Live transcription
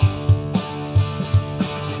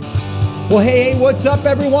Well, hey, what's up,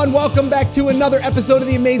 everyone? Welcome back to another episode of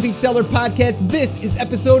the Amazing Seller Podcast. This is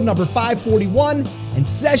episode number 541 and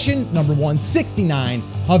session number 169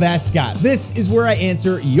 of Ask Scott. This is where I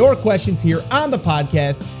answer your questions here on the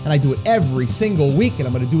podcast, and I do it every single week, and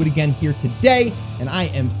I'm going to do it again here today. And I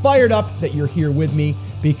am fired up that you're here with me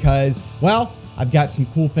because, well, I've got some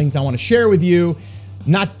cool things I want to share with you.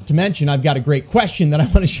 Not to mention, I've got a great question that I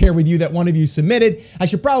want to share with you that one of you submitted. I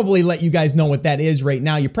should probably let you guys know what that is right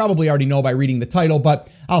now. You probably already know by reading the title, but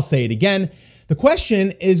I'll say it again. The question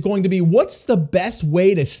is going to be, what's the best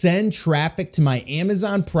way to send traffic to my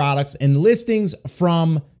Amazon products and listings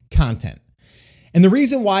from content? And the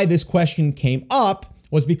reason why this question came up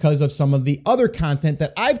was because of some of the other content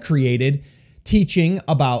that I've created teaching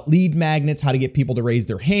about lead magnets, how to get people to raise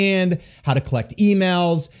their hand, how to collect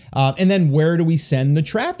emails, and then where do we send the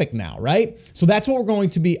traffic now, right? So that's what we're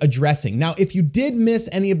going to be addressing. Now, if you did miss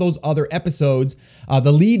any of those other episodes,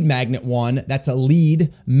 the lead magnet one, that's a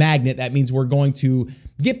lead magnet. That means we're going to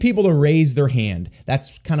get people to raise their hand.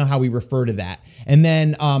 That's kind of how we refer to that. And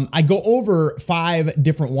then I go over 5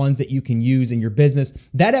 different ones that you can use in your business.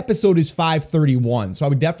 That episode is 531. So I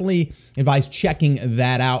would definitely advise checking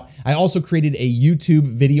that out. I also created a YouTube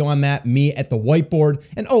video on that, me at the whiteboard.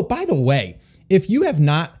 And oh, by the way, if you have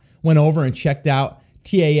not went over and checked out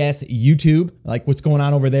TAS YouTube, like what's going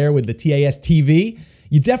on over there with the TAS TV,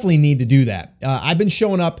 you definitely need to do that. I've been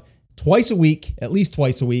showing up twice a week, at least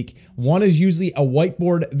twice a week. One is usually a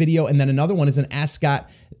whiteboard video, and then another one is an Ask Scott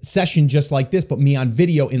session just like this, but me on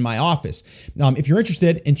video in my office. If you're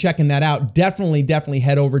interested in checking that out, definitely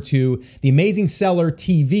head over to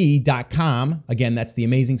theamazingsellertv.com. Again, that's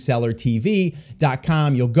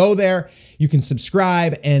theamazingsellertv.com. You'll go there, you can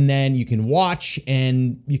subscribe, and then you can watch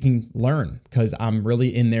and you can learn, because I'm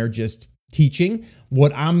really in there just teaching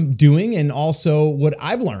what I'm doing and also what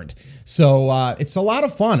I've learned. So it's a lot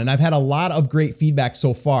of fun, and I've had a lot of great feedback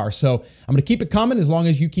so far. So I'm going to keep it coming as long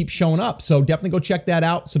as you keep showing up. So definitely go check that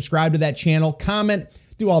out, subscribe to that channel, comment,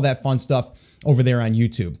 do all that fun stuff over there on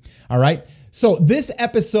YouTube. All right. So this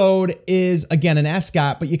episode is, again, an Ask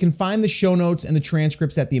Scott, but you can find the show notes and the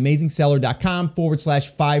transcripts at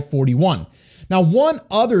theamazingseller.com/541. Now, one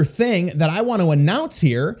other thing that I want to announce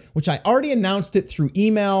here, which I already announced it through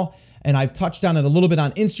email, and I've touched on it a little bit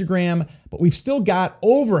on Instagram, but we've still got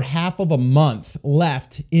over half of a month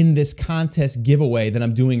left in this contest giveaway that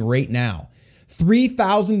I'm doing right now.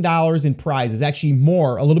 $3,000 in prizes, actually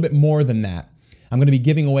more, a little bit more than that. I'm going to be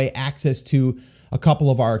giving away access to a couple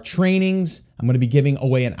of our trainings. I'm going to be giving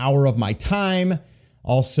away an hour of my time,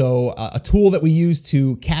 also a tool that we use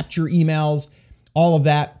to capture emails, all of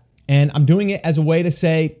that. And I'm doing it as a way to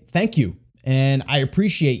say thank you. And I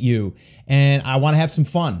appreciate you, and I want to have some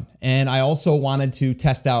fun. And I also wanted to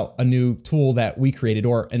test out a new tool that we created,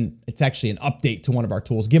 and it's actually an update to one of our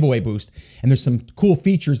tools, Giveaway Boost. And there's some cool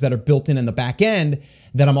features that are built in the back end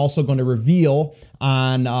that I'm also going to reveal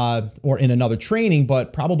on, or in another training,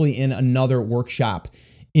 but probably in another workshop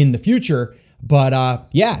in the future. But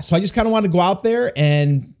yeah, so I just kind of want to go out there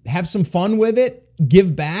and have some fun with it,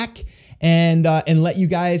 give back, and let you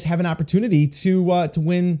guys have an opportunity to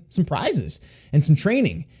win some prizes and some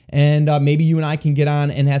training. And maybe you and I can get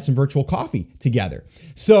on and have some virtual coffee together.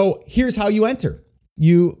 So here's how you enter.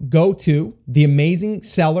 You go to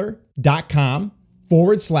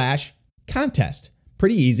theamazingseller.com/contest.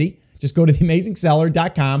 Pretty easy. Just go to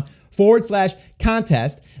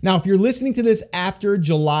theamazingseller.com/contest. Now, if you're listening to this after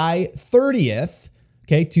July 30th,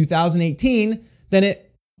 2018, then it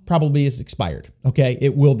probably is expired. Okay,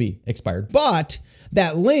 it will be expired, but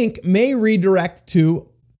that link may redirect to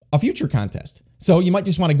a future contest. So you might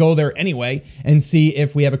just want to go there anyway and see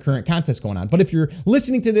if we have a current contest going on. But if you're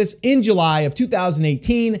listening to this in July of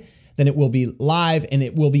 2018, then it will be live and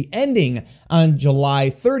it will be ending on July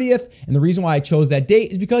 30th. And the reason why I chose that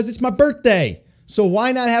date is because it's my birthday. So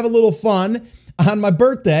why not have a little fun on my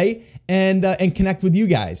birthday and connect with you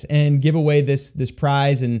guys and give away this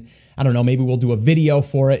prize? And I don't know, maybe we'll do a video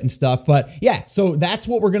for it and stuff. But yeah, so that's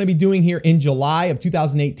what we're going to be doing here in July of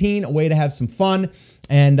 2018, a way to have some fun,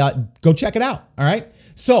 and go check it out. All right.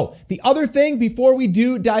 So the other thing before we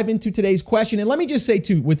do dive into today's question, and let me just say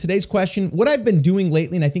too, with today's question, what I've been doing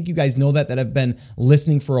lately, and I think you guys know that I've been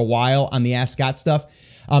listening for a while on the Ask Scott stuff.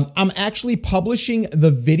 I'm actually publishing the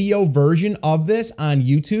video version of this on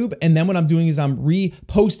YouTube. And then what I'm doing is I'm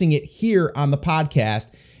reposting it here on the podcast.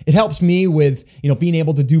 It helps me with, being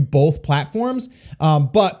able to do both platforms.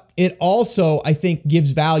 But it also, I think,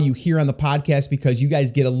 gives value here on the podcast because you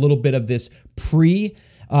guys get a little bit of this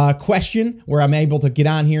question where I'm able to get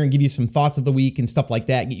on here and give you some thoughts of the week and stuff like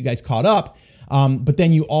that, get you guys caught up. But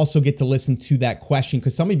then you also get to listen to that question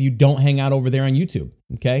because some of you don't hang out over there on YouTube.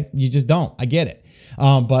 Okay. You just don't. I get it.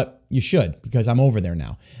 But you should because I'm over there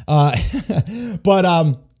now.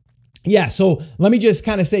 Yeah. So let me just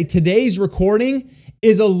kind of say today's recording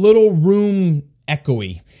is a little room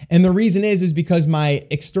echoey. And the reason is because my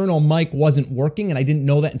external mic wasn't working and I didn't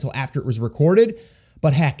know that until after it was recorded.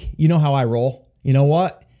 But heck, you know how I roll. You know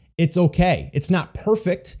what? It's okay. It's not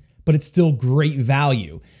perfect, but it's still great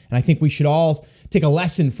value. And I think we should all take a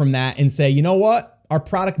lesson from that and say, you know what? Our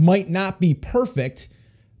product might not be perfect,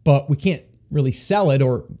 but we can't really sell it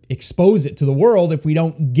or expose it to the world if we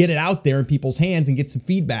don't get it out there in people's hands and get some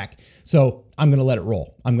feedback. So I'm going to let it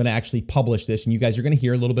roll. I'm going to actually publish this and you guys are going to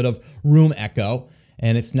hear a little bit of room echo,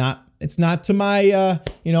 and it's not to my,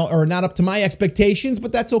 or not up to my expectations,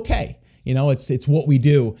 but that's okay. It's what we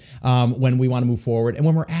do when we want to move forward and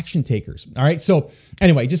when we're action takers. All right. So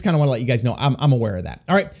anyway, just kind of want to let you guys know I'm aware of that.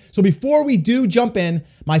 All right. So before we do jump in,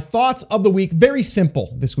 my thoughts of the week, very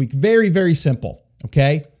simple this week, very, very simple.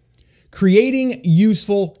 Okay. Creating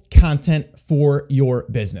useful content for your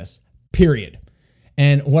business, period.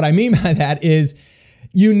 And what I mean by that is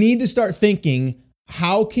you need to start thinking,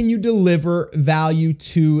 how can you deliver value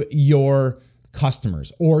to your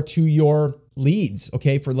customers or to your leads,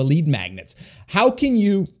 okay, for the lead magnets? How can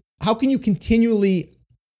you continually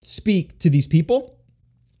speak to these people?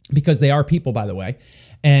 Because they are people, by the way,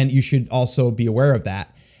 and you should also be aware of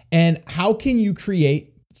that. And how can you create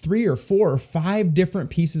 3 or 4 or 5 different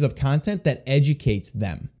pieces of content that educates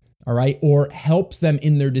them, all right, or helps them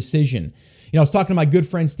in their decision? I was talking to my good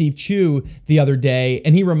friend Steve Chu the other day,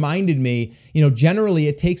 and he reminded me, generally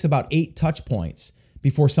it takes about 8 touch points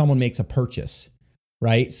before someone makes a purchase,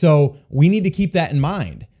 right? So we need to keep that in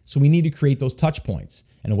mind. So we need to create those touch points.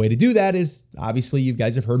 And a way to do that is, obviously, you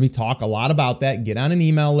guys have heard me talk a lot about that. Get on an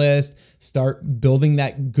email list, start building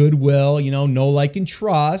that goodwill, know, like, and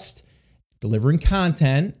trust, delivering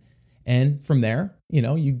content. And from there,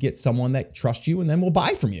 you get someone that trusts you and then will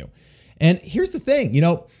buy from you. And here's the thing,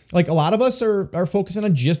 like a lot of us are focusing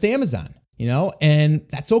on just Amazon, and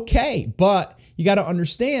that's okay. But you got to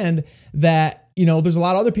understand that, there's a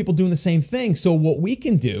lot of other people doing the same thing. So what we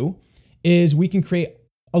can do is we can create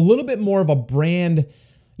a little bit more of a brand,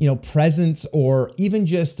 presence, or even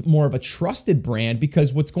just more of a trusted brand,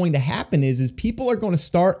 because what's going to happen is people are going to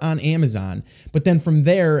start on Amazon, but then from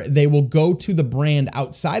there, they will go to the brand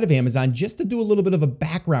outside of Amazon just to do a little bit of a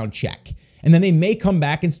background check. And then they may come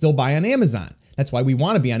back and still buy on Amazon. That's why we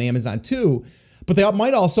want to be on Amazon too, but they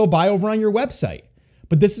might also buy over on your website.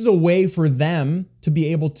 But this is a way for them to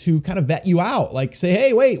be able to kind of vet you out, like say,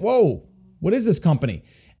 hey, wait, whoa, what is this company?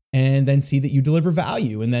 And then see that you deliver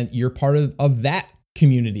value and then you're part of that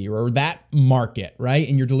community or that market, right?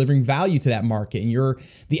 And you're delivering value to that market and you're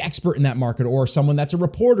the expert in that market or someone that's a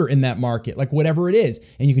reporter in that market, like whatever it is.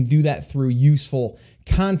 And you can do that through useful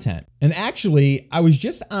content. And actually, I was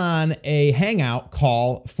just on a hangout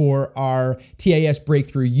call for our TAS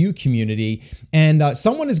Breakthrough You community, and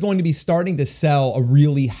someone is going to be starting to sell a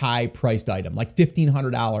really high priced item, like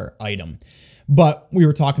 $1,500 item. But we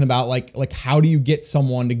were talking about like how do you get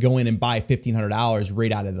someone to go in and buy $1,500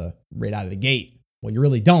 right out of the gate? Well, you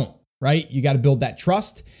really don't, right? You got to build that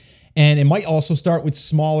trust. And it might also start with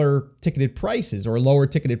smaller ticketed prices or lower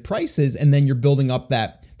ticketed prices, and then you're building up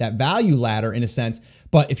that value ladder in a sense.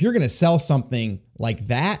 But if you're going to sell something like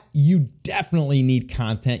that, you definitely need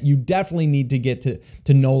content. You definitely need to get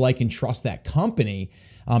to know, like, and trust that company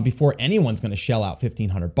before anyone's going to shell out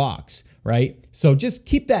 $1,500, right? So just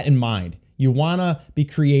keep that in mind. You want to be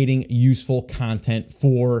creating useful content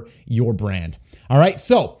for your brand. All right.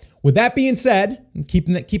 So with that being said,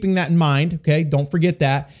 keeping that in mind, okay, don't forget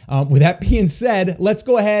that. With that being said, let's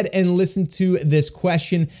go ahead and listen to this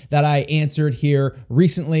question that I answered here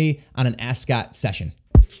recently on an Ask Scott session.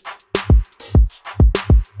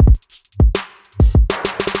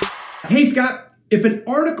 Hey, Scott, if an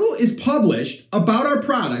article is published about our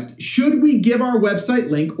product, should we give our website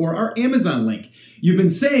link or our Amazon link? You've been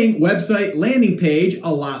saying website landing page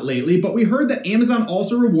a lot lately, but we heard that Amazon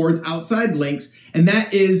also rewards outside links, and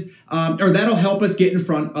that is, that'll help us get in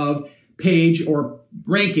front of page or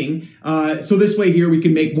ranking. So this way here, we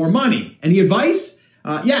can make more money. Any advice?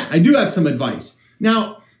 Yeah, I do have some advice.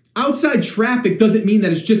 Now, outside traffic doesn't mean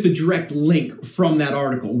that it's just a direct link from that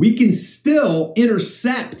article. We can still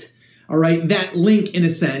intercept, all right, that link in a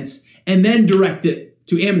sense, and then direct it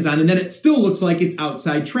to Amazon, and then it still looks like it's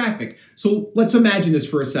outside traffic. So let's imagine this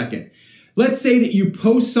for a second. Let's say that you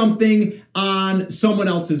post something on someone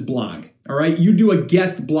else's blog, all right? You do a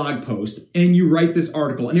guest blog post and you write this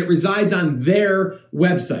article and it resides on their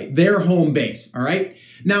website, their home base, all right?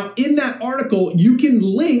 Now, in that article, you can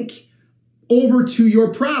link over to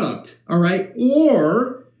your product, all right?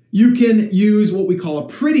 Or you can use what we call a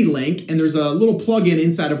pretty link, and there's a little plugin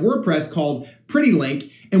inside of WordPress called Pretty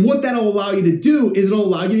Link. And what that'll allow you to do is it'll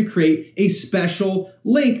allow you to create a special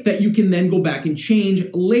link that you can then go back and change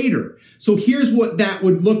later. So here's what that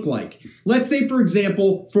would look like. Let's say, for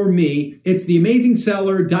example, for me, it's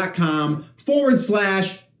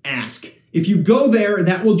theamazingseller.com/ask. If you go there,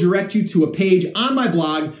 that will direct you to a page on my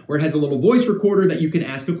blog where it has a little voice recorder that you can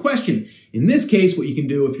ask a question. In this case, what you can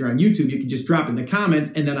do if you're on YouTube, you can just drop in the comments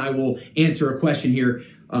and then I will answer a question here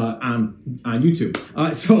on YouTube.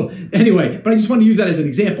 So anyway, but I just want to use that as an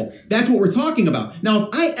example. That's what we're talking about. Now, if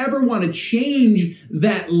I ever want to change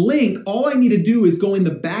that link, all I need to do is go in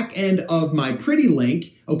the back end of my pretty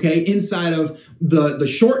link, okay, inside of the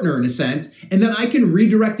shortener in a sense, and then I can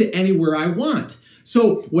redirect it anywhere I want.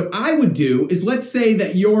 So what I would do is, let's say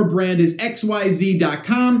that your brand is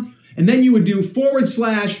xyz.com, and then you would do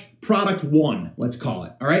 /product1, let's call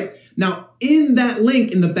it, all right? Now, in that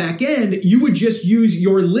link in the back end, you would just use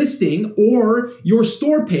your listing or your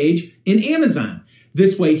store page in Amazon.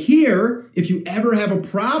 This way here, if you ever have a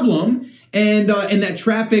problem and that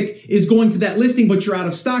traffic is going to that listing, but you're out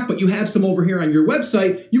of stock, but you have some over here on your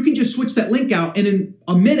website, you can just switch that link out, and in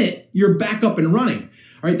a minute, you're back up and running.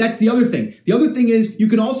 All right, that's the other thing. The other thing is you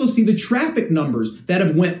can also see the traffic numbers that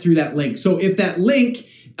have went through that link. So if that link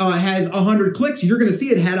has 100 clicks, you're going to see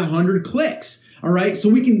it had 100 clicks. All right, so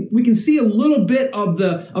we can see a little bit of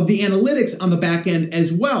the analytics on the back end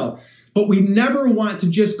as well. But we never want to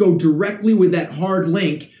just go directly with that hard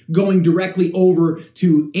link going directly over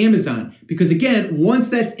to Amazon, because again, once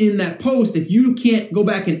that's in that post, if you can't go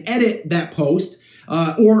back and edit that post,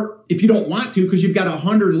 or if you don't want to because you've got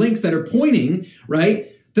 100 links that are pointing, right?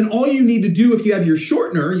 Then all you need to do, if you have your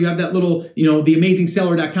shortener, you have that little,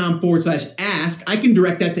 theamazingseller.com/ask, I can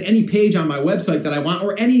direct that to any page on my website that I want,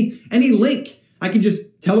 or any link. I can just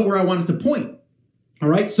tell it where I want it to point. All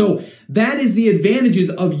right, so that is the advantages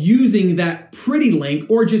of using that pretty link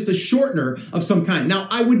or just a shortener of some kind. Now,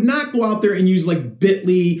 I would not go out there and use like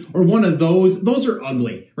Bitly or one of those. Those are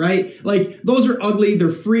ugly, right? Like those are ugly. They're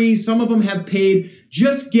free. Some of them have paid.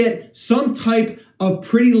 Just get some type of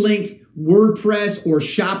pretty link WordPress or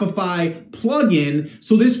Shopify plugin.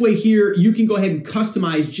 So this way here, you can go ahead and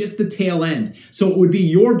customize just the tail end. So it would be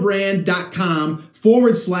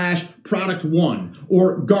yourbrand.com/product1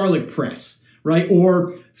 or garlic press, right?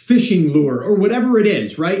 Or fishing lure or whatever it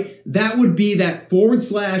is, right? That would be that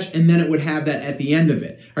 / and then it would have that at the end of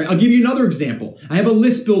it. All right, I'll give you another example. I have a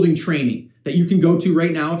list building training that you can go to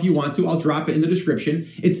right now if you want to. I'll drop it in the description.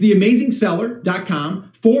 It's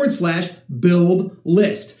theamazingseller.com /build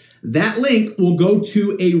list. That link will go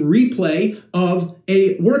to a replay of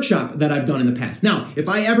a workshop that I've done in the past. Now, if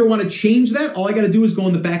I ever want to change that, all I got to do is go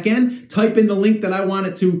in the back end, type in the link that I want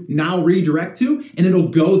it to now redirect to, and it'll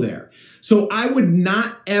go there. So I would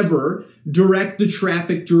not ever direct the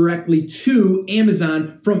traffic directly to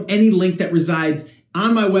Amazon from any link that resides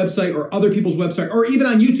on my website or other people's website, or even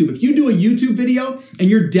on YouTube. If you do a YouTube video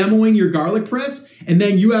and you're demoing your garlic press, and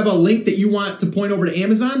then you have a link that you want to point over to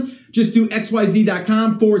Amazon, just do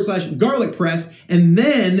xyz.com /garlic press, and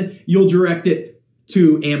then you'll direct it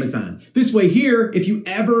to Amazon. This way here, if you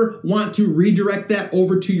ever want to redirect that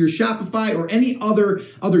over to your Shopify or any other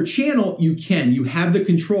channel, you can. You have the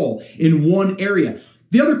control in one area.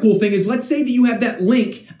 The other cool thing is, let's say that you have that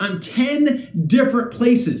link on 10 different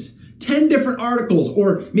places. 10 different articles,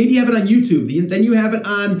 or maybe you have it on YouTube, then you have it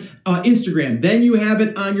on Instagram, then you have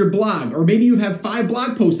it on your blog, or maybe you have 5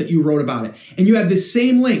 blog posts that you wrote about it, and you have this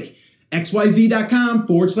same link, xyz.com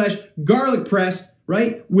 /garlic press,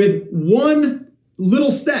 right? With one little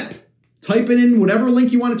step, type it in whatever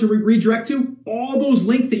link you want it to redirect to. All those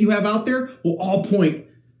links that you have out there will all point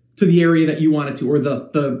to the area that you want it to, or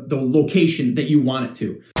the location that you want it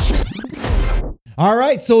to. All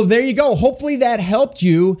right, so there you go. Hopefully that helped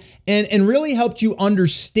you and really helped you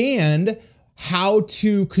understand how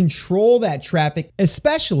to control that traffic,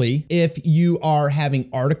 especially if you are having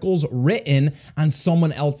articles written on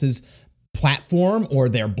someone else's platform or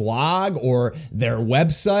their blog or their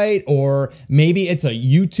website, or maybe it's a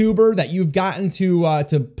YouTuber that you've gotten to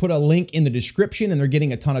put a link in the description and they're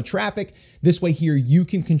getting a ton of traffic. This way here, you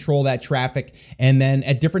can control that traffic. And then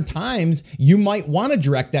at different times, you might want to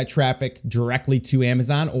direct that traffic directly to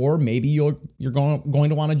Amazon, or maybe you're going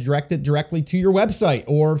to want to direct it directly to your website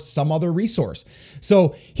or some other resource.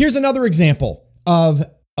 So here's another example of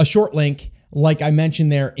a short link, like I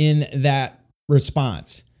mentioned there in that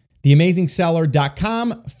response.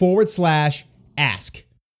 theamazingseller.com /ask.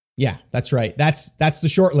 Yeah, that's right. That's the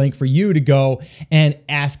short link for you to go and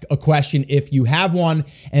ask a question if you have one,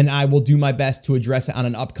 and I will do my best to address it on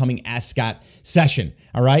an upcoming Ask Scott session.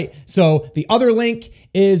 All right. So the other link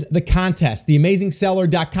is the contest,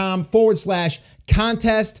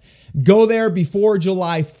 theamazingseller.com/contest. Go there before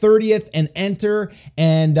July 30th and enter.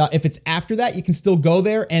 And if it's after that, you can still go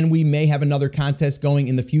there, and we may have another contest going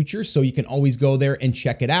in the future. So you can always go there and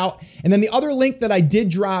check it out. And then the other link that I did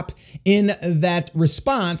drop in that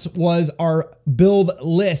response was our build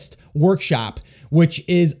list workshop, which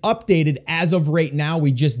is updated as of right now.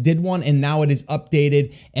 We just did one, and now it is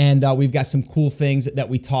updated, and we've got some cool things that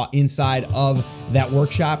we taught inside of that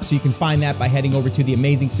workshop. So you can find that by heading over to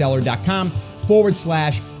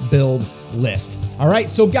theamazingseller.com/build list. All right,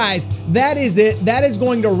 so guys, that is it. That is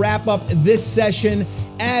going to wrap up this session.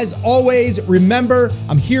 As always, remember,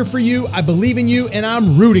 I'm here for you, I believe in you, and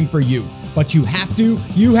I'm rooting for you. But you have to,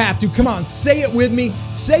 come on, say it with me,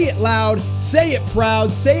 say it loud, say it proud,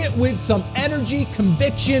 say it with some energy,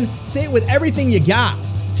 conviction, say it with everything you got.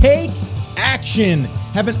 Take action.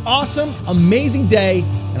 Have an awesome, amazing day,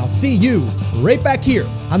 and I'll see you right back here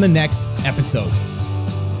on the next episode.